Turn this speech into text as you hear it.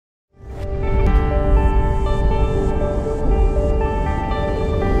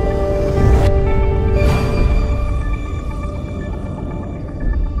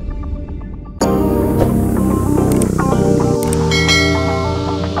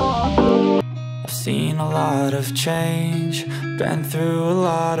seen a lot of change, been through a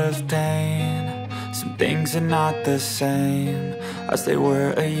lot of pain. Some things are not the same as they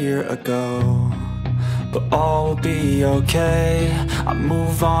were a year ago, but all will be okay. I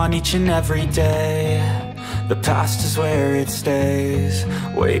move on each and every day. The past is where it stays,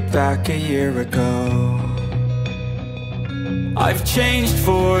 way back a year ago. I've changed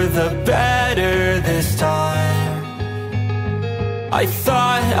for the better this time. I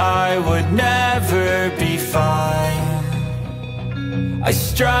thought I would never be fine. I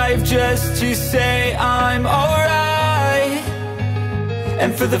strive just to say I'm alright,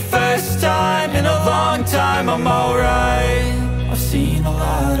 and for the first time in a long time I'm alright. I've seen a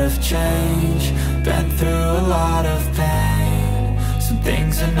lot of change, been through a lot of pain. Some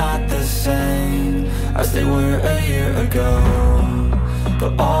things are not the same as they were a year ago,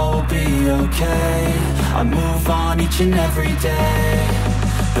 but all will be okay. I move on each and every day.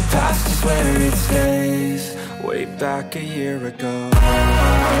 The past is where it stays, way back a year ago.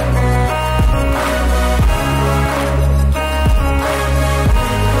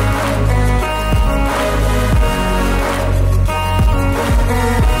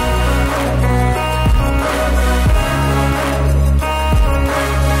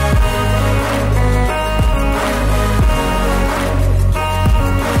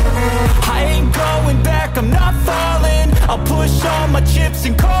 I'm not falling, I'll push all my chips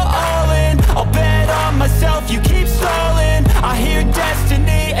and call all in. I'll bet on myself, you keep stalling. I hear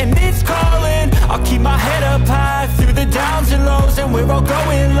destiny and it's calling. I'll keep my head up high through the downs and lows, and we're all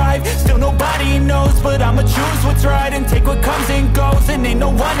going life. Still nobody knows, but I'ma choose what's right and take what comes and goes. And ain't no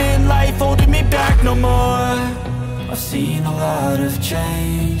one in life holding me back no more. I've seen a lot of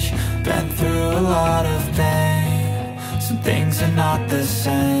change, been through a lot of pain. Some things are not the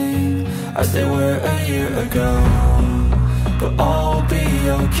same as they were a year ago, but all will be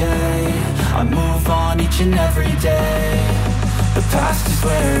okay. I move on each and every day. The past is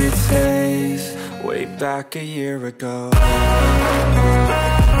where it stays, way back a year ago.